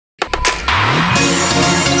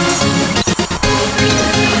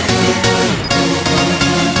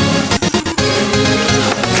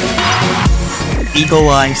Eagle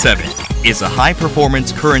Eye 7 is a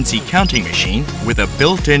high-performance currency counting machine with a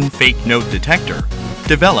built-in fake note detector,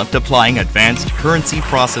 developed applying advanced currency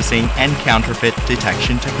processing and counterfeit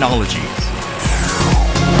detection technologies.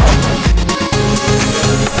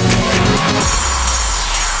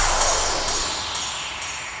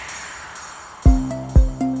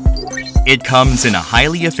 It comes in a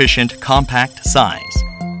highly efficient compact size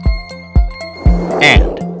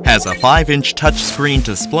and has a 5-inch touchscreen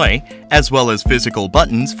display as well as physical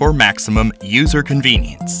buttons for maximum user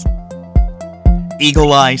convenience.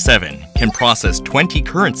 Eagle Eye 7 can process 20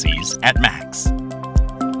 currencies at max.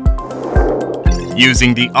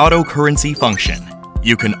 Using the auto currency function,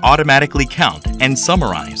 you can automatically count and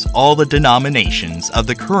summarize all the denominations of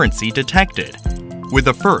the currency detected, with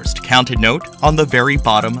the first counted note on the very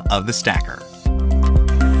bottom of the stacker.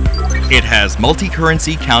 It has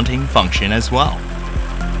multi-currency counting function as well.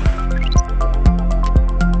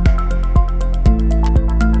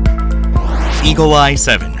 Eagle Eye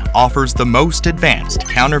 7 offers the most advanced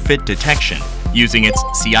counterfeit detection using its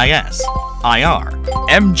CIS, IR,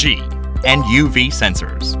 MG, and UV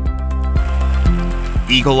sensors.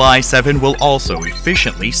 Eagle Eye 7 will also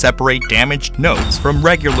efficiently separate damaged notes from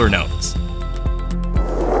regular notes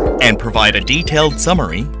and provide a detailed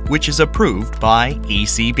summary which is approved by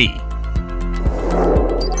ECB.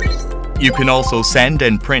 You can also send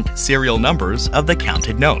and print serial numbers of the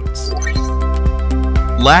counted notes.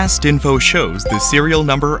 Last info shows the serial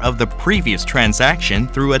number of the previous transaction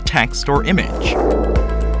through a text or image.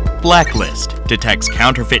 Blacklist detects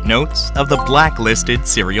counterfeit notes of the blacklisted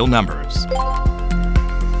serial numbers.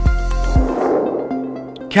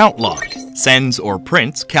 Count log sends or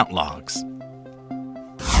prints count logs.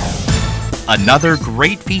 Another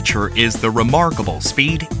great feature is the remarkable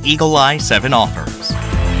speed Eagle Eye 7 offers.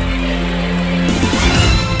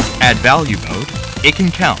 At value mode, it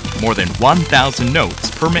can count more than 1,000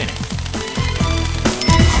 notes per minute.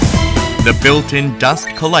 The built-in dust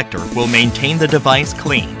collector will maintain the device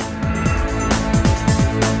clean.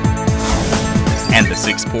 And the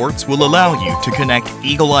 6 ports will allow you to connect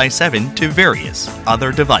Eagle Eye 7 to various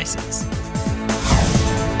other devices.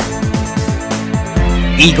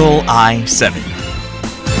 Eagle Eye 7.